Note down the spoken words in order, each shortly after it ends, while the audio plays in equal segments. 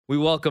We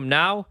welcome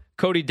now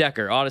Cody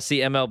Decker, Odyssey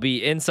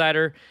MLB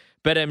insider,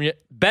 BetMGM.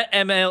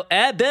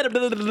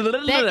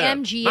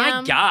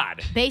 My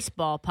God.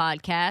 Baseball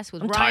podcast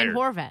with I'm Ryan tired.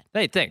 Horvat.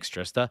 Hey, thanks,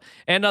 Trista.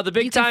 And the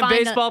Big Time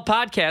Baseball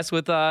podcast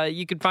with,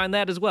 you can find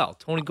that as well.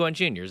 Tony Gwynn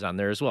Jr. is on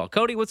there as well.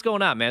 Cody, what's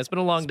going on, man? It's been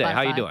a long day.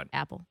 How you doing?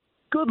 Apple.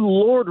 Good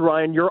Lord,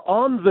 Ryan, you're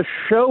on the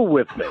show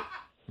with me.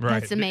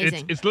 Right. That's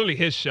amazing. It's literally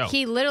his show.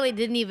 He literally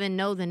didn't even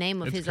know the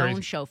name of It's his crazy. own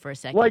show for a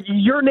second. Like,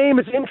 your name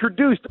is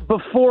introduced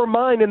before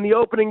mine in the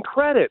opening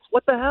credits.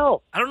 What the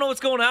hell? I don't know what's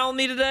going on with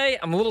me today.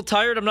 I'm a little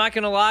tired, I'm not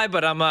going to lie,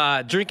 but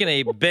I'm drinking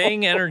a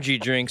Bang energy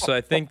drink, so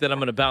I think that I'm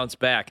going to bounce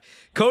back.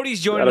 Cody's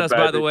joining us,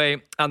 by the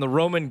way, on the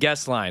Roman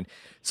guest line.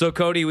 So,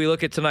 Cody, we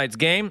look at tonight's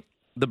game.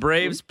 The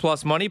Braves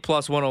plus money,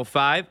 plus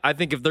 105. I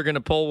think if they're going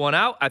to pull one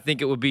out, I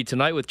think it would be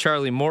tonight with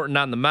Charlie Morton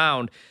on the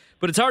mound.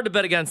 But it's hard to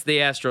bet against the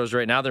Astros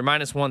right now. They're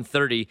minus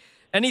 130.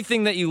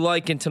 Anything that you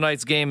like in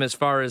tonight's game as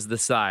far as the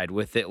side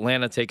with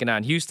Atlanta taking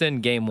on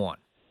Houston, game one?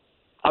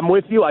 I'm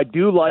with you. I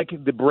do like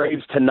the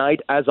Braves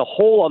tonight. As a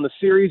whole on the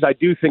series, I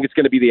do think it's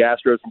going to be the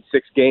Astros in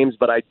 6 games,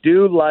 but I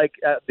do like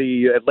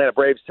the Atlanta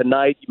Braves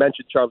tonight. You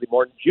mentioned Charlie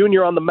Morton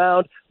Jr. on the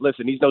mound.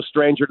 Listen, he's no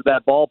stranger to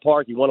that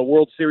ballpark. He won a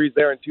World Series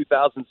there in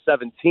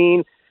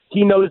 2017.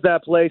 He knows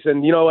that place,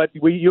 and you know what?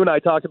 You and I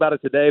talked about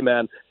it today,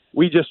 man.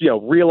 We just,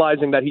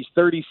 realizing that he's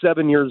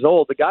 37 years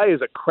old. The guy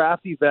is a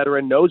crafty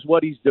veteran, knows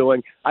what he's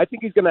doing. I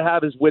think he's going to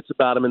have his wits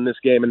about him in this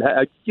game and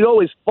as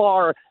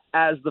far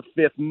as the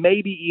 5th,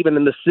 maybe even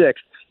in the 6th,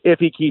 if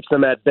he keeps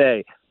them at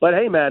bay. But,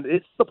 hey, man,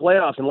 it's the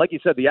playoffs. And like you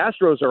said, the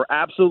Astros are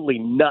absolutely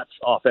nuts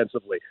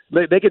offensively.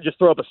 They could just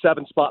throw up a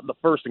 7 spot in the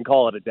 1st and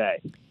call it a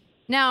day.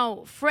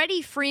 Now,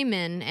 Freddie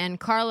Freeman and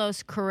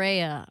Carlos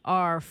Correa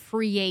are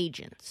free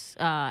agents,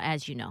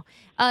 as you know.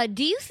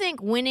 Do you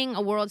think winning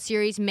a World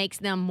Series makes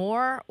them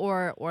more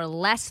or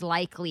less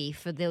likely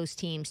for those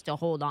teams to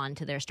hold on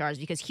to their stars?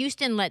 Because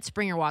Houston let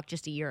Springer walk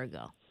just a year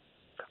ago.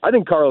 I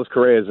think Carlos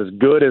Correa is as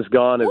good as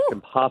gone as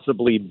can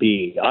possibly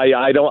be.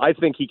 I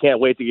think he can't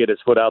wait to get his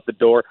foot out the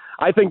door.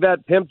 I think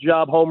that pimp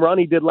job home run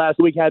he did last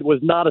week was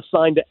not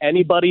assigned to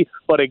anybody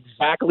but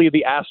exactly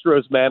the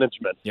Astros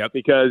management. Yep.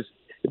 Because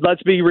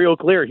let's be real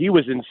clear, he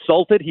was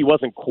insulted. He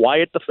wasn't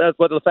quiet the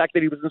fact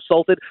that he was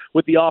insulted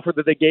with the offer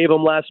that they gave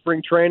him last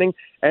spring training,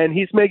 and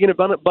he's making it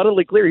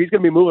abundantly clear he's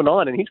going to be moving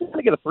on, and he's going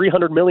to get a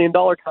 $300 million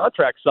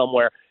contract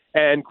somewhere.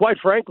 And quite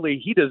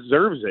frankly, he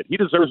deserves it. He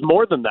deserves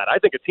more than that. I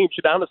think a team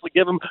should honestly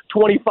give him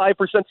 25%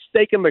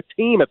 stake in the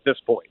team at this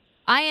point.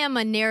 I am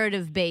a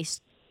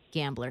narrative-based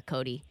gambler,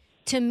 Cody.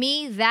 To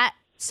me, that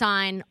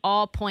sign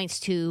all points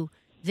to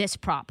this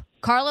prop.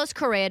 Carlos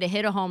Correa to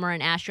hit a homer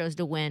and Astros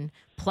to win,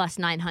 plus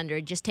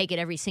 900. Just take it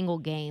every single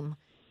game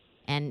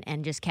and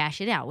just cash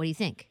it out. What do you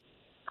think?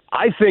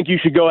 I think you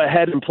should go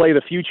ahead and play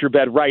the future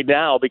bet right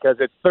now because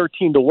it's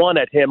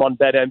 13-1 at him on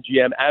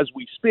BetMGM as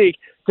we speak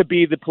to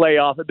be the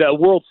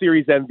World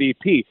Series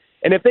MVP.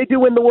 And if they do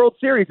win the World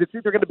Series, it's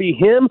either going to be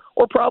him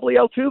or probably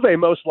Altuve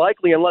most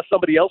likely, unless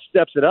somebody else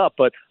steps it up.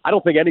 But I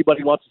don't think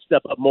anybody wants to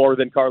step up more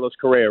than Carlos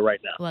Correa right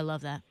now. Oh, I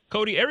love that.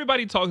 Cody,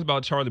 everybody talks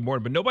about Charlie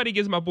Morton, but nobody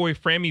gives my boy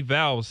Frammy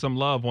Val some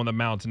love on the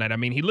mound tonight. I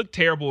mean, he looked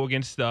terrible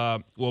against,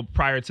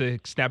 prior to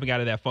snapping out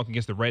of that funk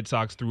against the Red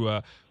Sox through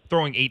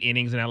throwing 8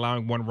 innings and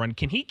allowing 1 run.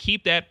 Can he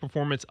keep that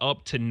performance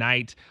up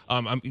tonight?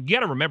 You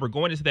got to remember,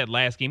 going into that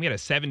last game, he had a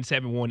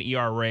 7.71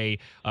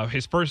 ERA.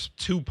 His first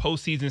 2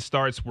 postseason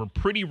starts were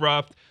pretty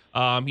rough.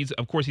 He's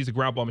a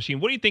ground ball machine.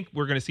 What do you think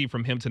we're going to see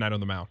from him tonight on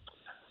the mound?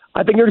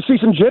 I think you're going to see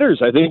some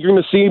jitters. I think you're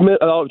going to see him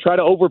try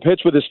to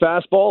overpitch with his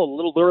fastball a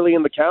little early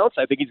in the counts.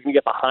 I think he's going to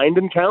get behind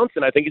in counts,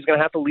 and I think he's going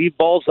to have to leave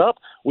balls up,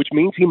 which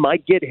means he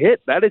might get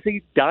hit. That is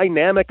a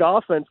dynamic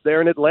offense there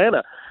in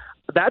Atlanta.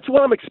 That's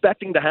what I'm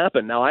expecting to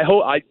happen. Now, I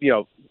hope,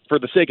 for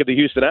the sake of the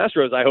Houston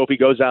Astros, I hope he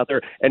goes out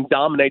there and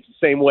dominates the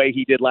same way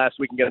he did last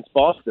week against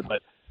Boston.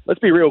 But let's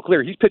be real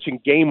clear. He's pitching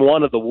game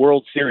 1 of the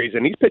World Series,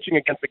 and he's pitching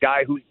against a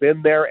guy who's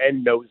been there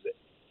and knows it.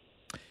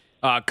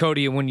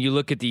 Cody, when you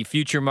look at the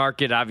future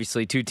market,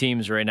 obviously 2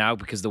 teams right now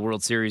because the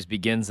World Series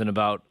begins in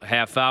about a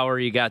half hour.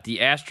 You got the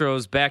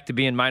Astros back to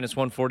being minus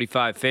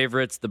 145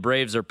 favorites. The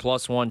Braves are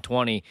plus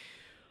 120.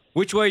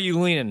 Which way are you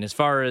leaning as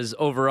far as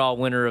overall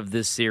winner of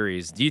this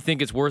series? Do you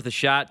think it's worth a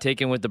shot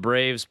taking with the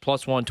Braves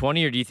plus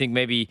 120, or do you think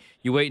maybe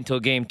you wait until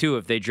game 2?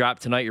 If they drop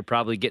tonight, you're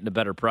probably getting a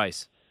better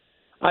price.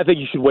 I think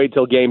you should wait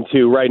till game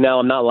 2. Right now,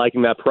 I'm not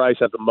liking that price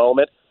at the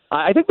moment.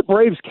 I think the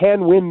Braves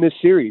can win this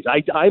series.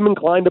 I'm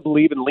inclined to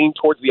believe and lean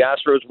towards the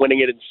Astros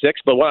winning it in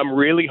 6, but what I'm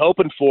really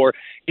hoping for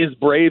is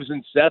Braves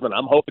in 7.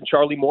 I'm hoping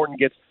Charlie Morton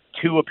gets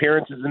 2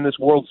 appearances in this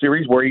World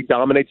Series where he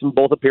dominates in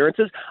both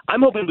appearances.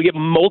 I'm hoping we get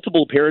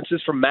multiple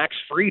appearances from Max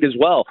Fried as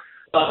well.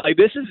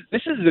 This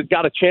is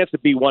got a chance to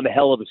be one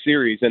hell of a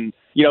series. And,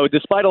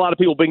 despite a lot of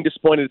people being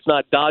disappointed it's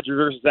not Dodgers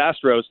versus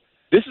Astros,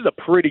 this is a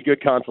pretty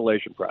good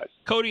consolation prize.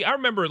 Cody, I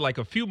remember like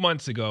a few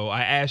months ago,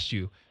 I asked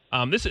you,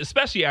 this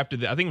especially after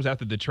I think it was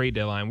after the trade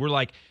deadline. We're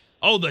like,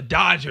 oh, the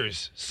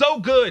Dodgers, so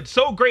good,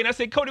 so great. And I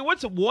said, Cody,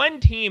 what's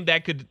one team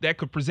that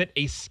could present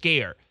a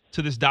scare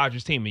to this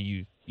Dodgers team? And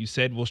you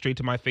said, well, straight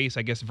to my face,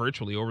 I guess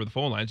virtually over the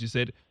phone lines, you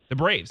said the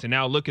Braves. And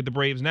now look at the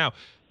Braves now.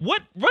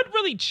 What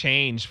really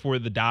changed for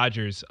the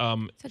Dodgers?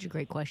 Such a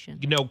great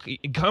question.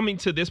 Coming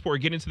to this point, or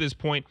getting to this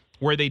point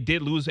where they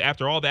did lose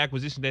after all the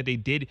acquisitions that they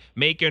did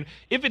make, and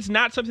if it's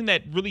not something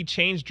that really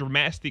changed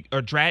drastically,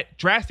 with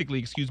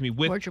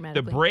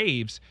the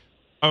Braves,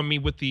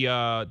 with the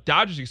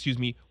Dodgers,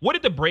 what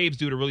did the Braves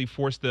do to really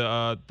force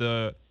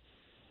the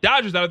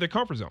Dodgers out of their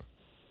comfort zone?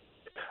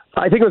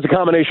 I think it was a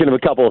combination of a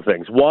couple of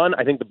things. One,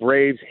 I think the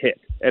Braves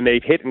hit, and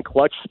they've hit in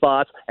clutch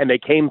spots, and they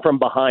came from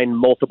behind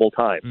multiple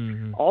times.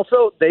 Mm-hmm.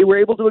 Also, they were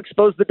able to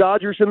expose the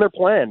Dodgers in their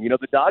plan.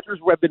 The Dodgers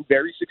have been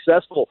very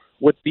successful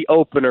with the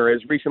opener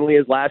as recently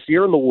as last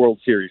year in the World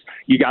Series.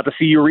 You got to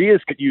see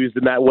Urias get used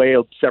in that way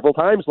several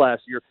times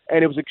last year,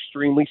 and it was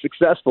extremely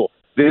successful.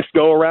 This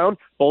go around,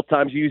 both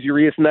times you use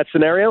Urias in that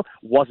scenario,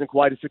 wasn't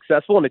quite as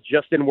successful, and it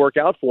just didn't work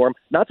out for him.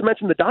 Not to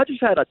mention the Dodgers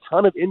had a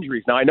ton of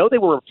injuries. Now, I know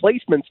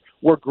replacements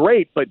were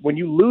great, but when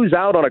you lose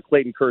out on a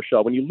Clayton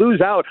Kershaw, when you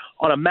lose out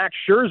on a Max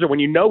Scherzer, when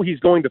you know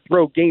he's going to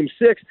throw Game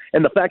 6,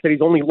 and the fact that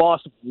he's only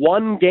lost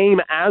one game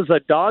as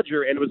a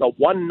Dodger and it was a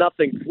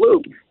 1-0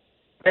 fluke,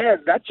 man,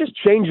 that just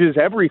changes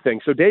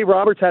everything. So Dave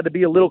Roberts had to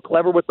be a little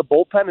clever with the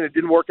bullpen, and it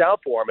didn't work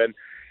out for him. And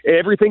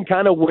everything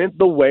kind of went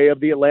the way of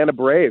the Atlanta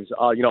Braves.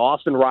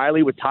 Austin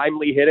Riley with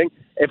timely hitting.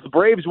 If the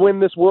Braves win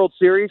this World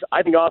Series,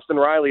 I think Austin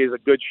Riley is a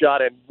good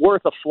shot and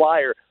worth a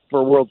flyer for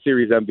a World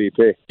Series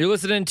MVP. You're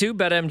listening to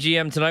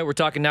BetMGM tonight. We're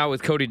talking now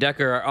with Cody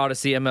Decker, our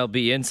Odyssey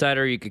MLB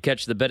insider. You could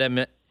catch the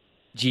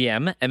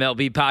BetMGM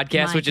MLB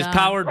podcast, which is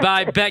powered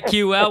by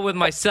BetQL with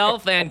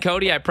myself and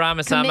Cody. I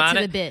promise I'm on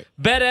it.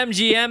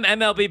 BetMGM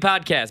MLB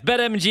podcast.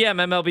 BetMGM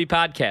MLB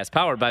podcast,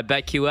 powered by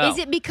BetQL. Is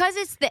it because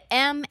it's the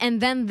M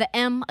and then the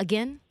M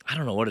again? I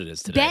don't know what it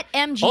is today.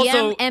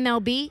 BetMGM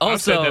MLB.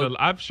 Also,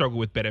 I've struggled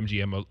with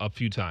BetMGM a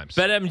few times.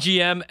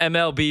 BetMGM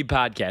MLB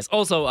podcast.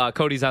 Also,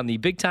 Cody's on the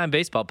Big Time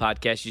Baseball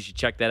podcast. You should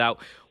check that out.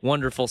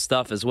 Wonderful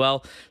stuff as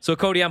well. So,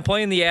 Cody, I'm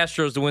playing the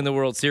Astros to win the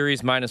World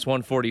Series minus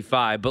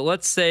 145. But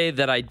let's say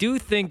that I do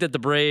think that the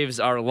Braves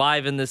are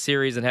live in this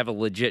series and have a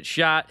legit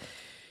shot.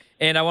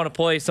 And I want to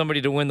play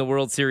somebody to win the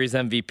World Series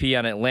MVP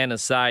on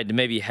Atlanta's side to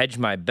maybe hedge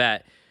my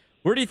bet.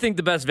 Where do you think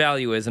the best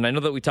value is? And I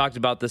know that we talked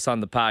about this on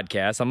the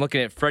podcast. I'm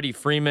looking at Freddie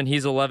Freeman.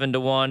 He's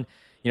 11-1.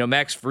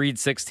 Max Fried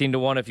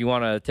 16-1 if you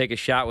want to take a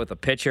shot with a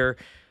pitcher.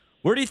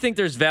 Where do you think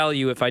there's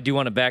value if I do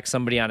want to back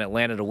somebody on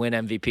Atlanta to win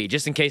MVP,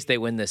 just in case they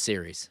win this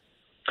series?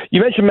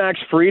 You mentioned Max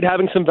Fried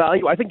having some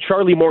value. I think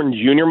Charlie Morton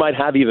Jr. might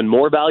have even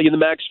more value than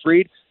Max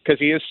Fried because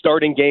he is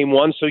starting Game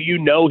 1, so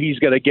he's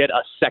going to get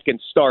a second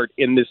start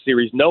in this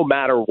series no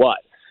matter what,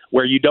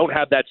 where you don't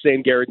have that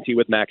same guarantee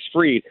with Max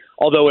Fried.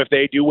 Although if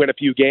they do win a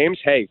few games,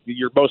 hey,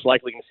 you're most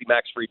likely going to see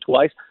Max Fried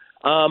twice.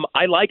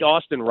 I like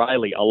Austin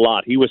Riley a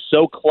lot. He was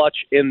so clutch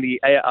in the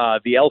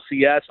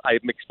LCS.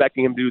 I'm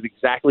expecting him to do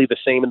exactly the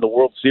same in the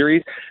World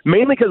Series,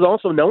 mainly because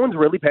also no one's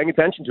really paying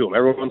attention to him.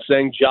 Everyone's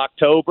saying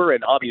Jocktober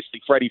and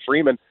obviously Freddie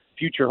Freeman,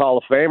 future Hall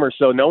of Famer.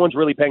 So no one's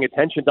really paying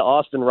attention to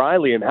Austin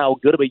Riley and how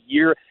good of a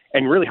year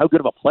and really how good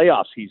of a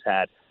playoffs he's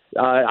had.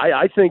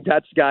 I think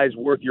that guy's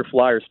worth your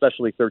flyer,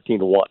 especially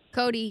 13-1.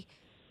 Cody,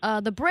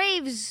 the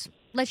Braves,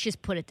 let's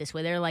just put it this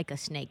way. They're like a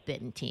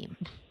snake-bitten team.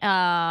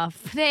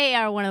 They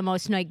are one of the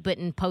most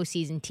snake-bitten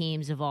postseason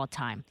teams of all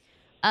time.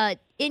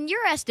 In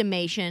your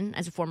estimation,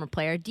 as a former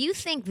player, do you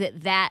think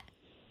that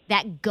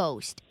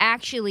ghost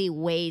actually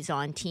weighs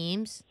on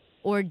teams?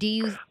 Or do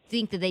you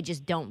think that they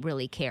just don't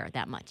really care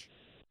that much?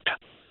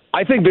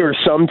 I think there are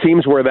some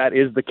teams where that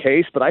is the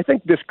case, but I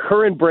think this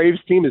current Braves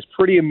team is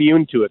pretty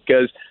immune to it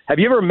because have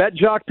you ever met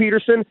Jock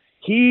Peterson?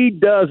 He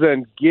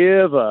doesn't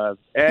give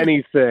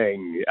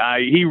anything.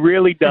 He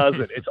really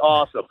doesn't. It's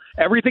awesome.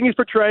 Everything he's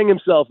portraying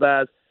himself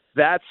as,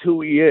 that's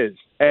who he is.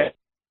 And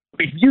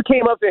if you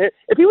came up to him,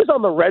 if he was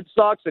on the Red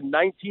Sox in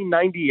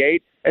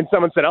 1998 and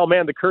someone said, oh,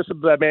 man, the curse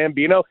of the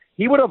Bambino,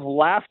 he would have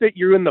laughed at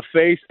you in the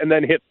face and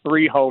then hit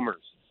 3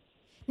 homers.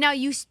 Now,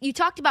 you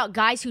talked about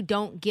guys who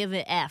don't give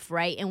an F,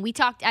 right? And we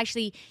talked,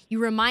 actually, you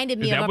reminded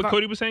me of... Is that what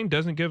Cody was saying?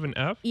 Doesn't give an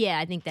F? Yeah,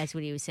 I think that's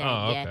what he was saying.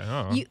 Oh, okay.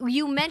 Yeah.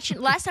 You mentioned,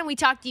 last time we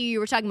talked to you, you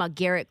were talking about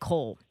Garrett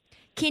Cole.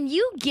 Can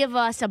you give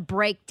us a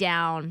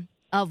breakdown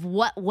of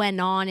what went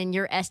on in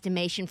your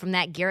estimation from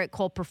that Garrett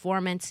Cole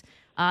performance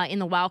in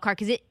the wild card?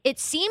 Because it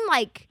seemed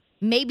like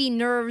maybe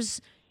nerves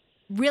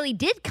really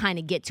did kind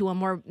of get to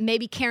him, or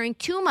maybe caring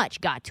too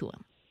much got to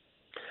him.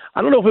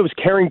 I don't know if it was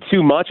caring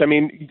too much. I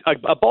mean,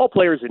 a ball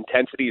player's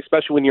intensity,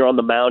 especially when you're on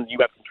the mound and you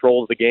have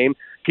control of the game,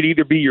 could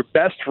either be your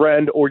best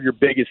friend or your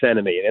biggest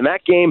enemy. And in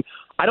that game,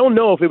 I don't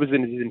know if it was his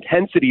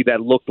intensity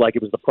that looked like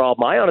it was the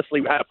problem. I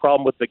honestly had a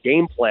problem with the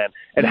game plan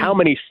and how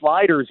many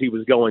sliders he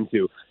was going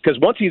to. Because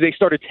once they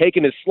started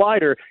taking his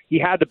slider, he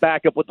had to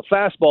back up with the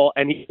fastball,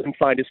 and he couldn't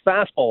find his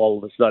fastball all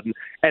of a sudden.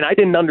 And I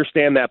didn't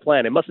understand that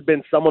plan. It must have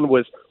been someone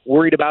was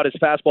worried about his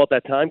fastball at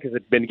that time because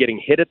it had been getting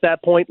hit at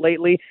that point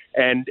lately.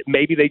 And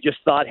maybe they just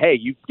thought, hey,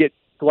 you get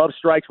glove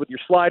strikes with your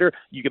slider,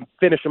 you can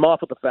finish him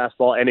off with the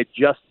fastball, and it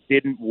just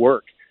didn't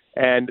work.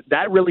 And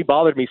that really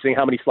bothered me, seeing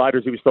how many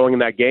sliders he was throwing in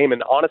that game.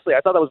 And honestly,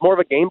 I thought that was more of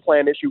a game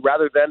plan issue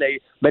rather than a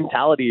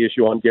mentality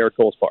issue on Garrett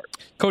Cole's part.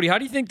 Cody, how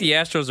do you think the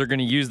Astros are going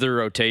to use their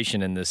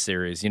rotation in this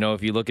series? You know,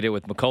 if you look at it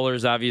with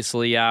McCullers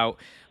obviously out,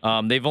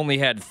 they've only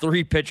had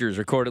 3 pitchers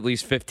record at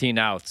least 15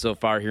 outs so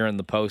far here in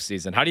the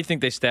postseason. How do you think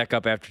they stack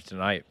up after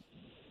tonight?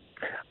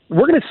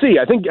 We're going to see.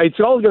 I think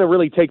it's all going to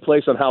really take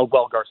place on how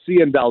well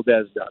Garcia and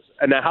Valdez does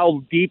and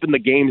how deep in the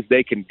games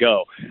they can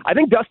go. I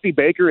think Dusty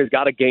Baker has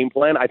got a game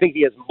plan. I think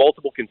he has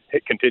multiple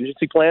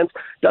contingency plans.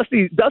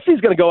 Dusty's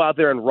going to go out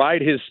there and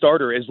ride his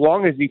starter as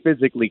long as he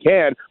physically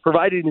can,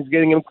 provided he's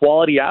getting him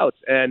quality outs.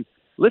 And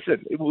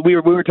listen, we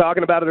were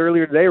talking about it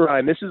earlier today,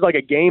 Ryan. This is like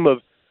a game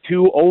of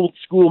 2 old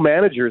school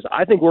managers.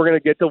 I think we're going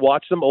to get to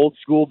watch some old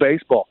school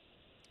baseball.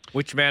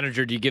 Which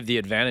manager do you give the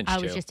advantage to? I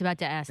was just about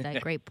to ask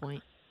that. Great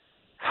point.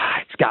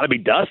 It's got to be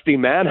Dusty,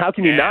 man. How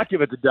can you not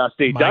give it to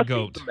Dusty? My Dusty's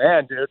goat. the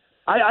man, dude.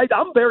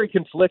 I'm very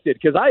conflicted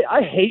because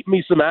I hate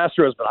me some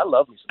Astros, but I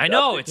love me some I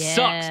know, Dusty. it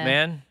sucks,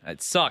 man.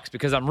 It sucks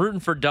because I'm rooting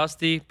for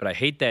Dusty, but I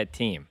hate that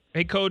team.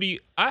 Hey, Cody,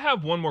 I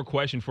have one more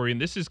question for you,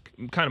 and this is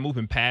kind of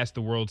moving past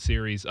the World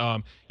Series.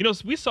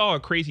 We saw a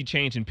crazy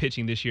change in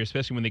pitching this year,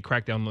 especially when they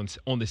cracked down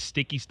on the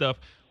sticky stuff.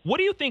 What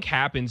do you think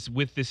happens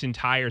with this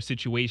entire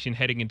situation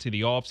heading into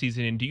the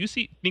offseason? And do you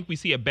think we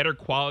see a better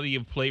quality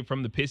of play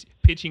from the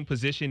pitching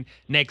position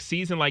next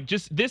season? Like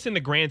just this in the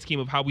grand scheme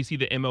of how we see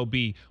the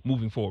MLB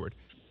moving forward?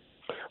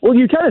 Well,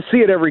 you kind of see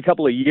it every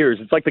couple of years.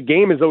 It's like the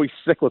game is always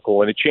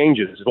cyclical and it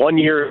changes. One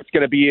year it's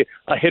going to be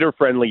a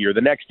hitter-friendly year.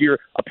 The next year,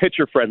 a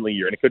pitcher-friendly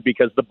year. And it could be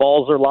because the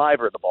balls are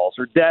live or the balls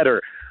are dead.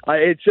 Or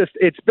it's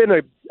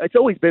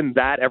always been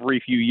that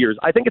every few years.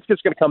 I think it's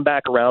just going to come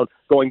back around,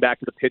 going back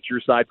to the pitcher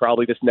side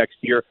probably this next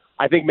year.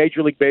 I think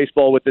Major League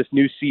Baseball with this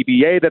new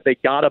CBA that they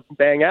got to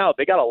bang out,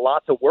 they got a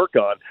lot to work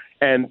on.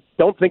 And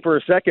don't think for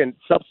a second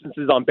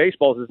substances on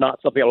baseballs is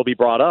not something that will be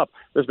brought up.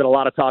 There's been a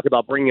lot of talk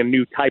about bringing a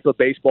new type of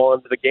baseball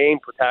into the game,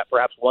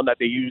 perhaps one that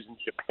they use in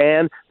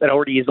Japan that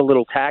already is a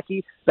little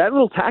tacky. That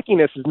little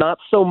tackiness is not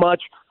so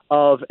much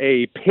of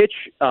a pitch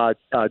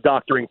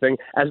doctoring thing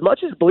as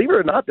much as, believe it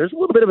or not, there's a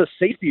little bit of a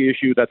safety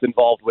issue that's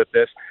involved with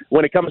this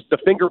when it comes to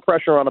finger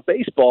pressure on a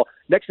baseball.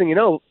 Next thing you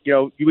know,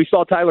 we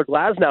saw Tyler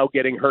Glasnow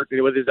getting hurt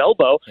with his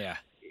elbow. Yeah.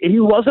 He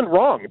wasn't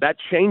wrong. That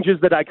changes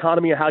the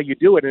dichotomy of how you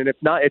do it. And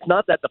it's not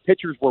that the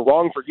pitchers were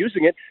wrong for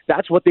using it.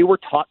 That's what they were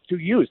taught to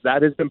use.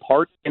 That has been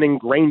part and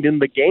ingrained in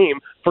the game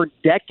for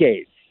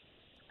decades.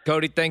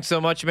 Cody, thanks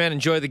so much, man.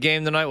 Enjoy the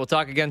game tonight. We'll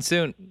talk again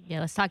soon. Yeah,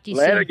 let's talk to you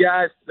Later, soon.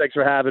 guys. Thanks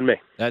for having me.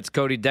 That's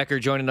Cody Decker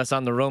joining us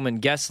on the Roman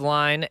Guest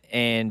Line.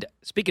 And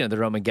speaking of the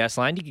Roman Guest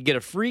Line, you can get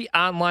a free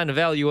online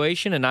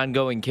evaluation and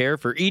ongoing care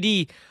for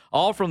ED,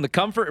 all from the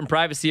comfort and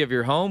privacy of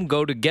your home.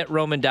 Go to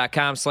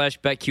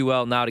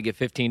GetRoman.com/BetQL now to get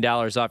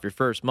 $15 off your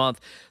first month.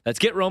 That's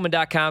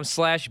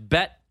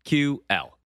GetRoman.com/BetQL.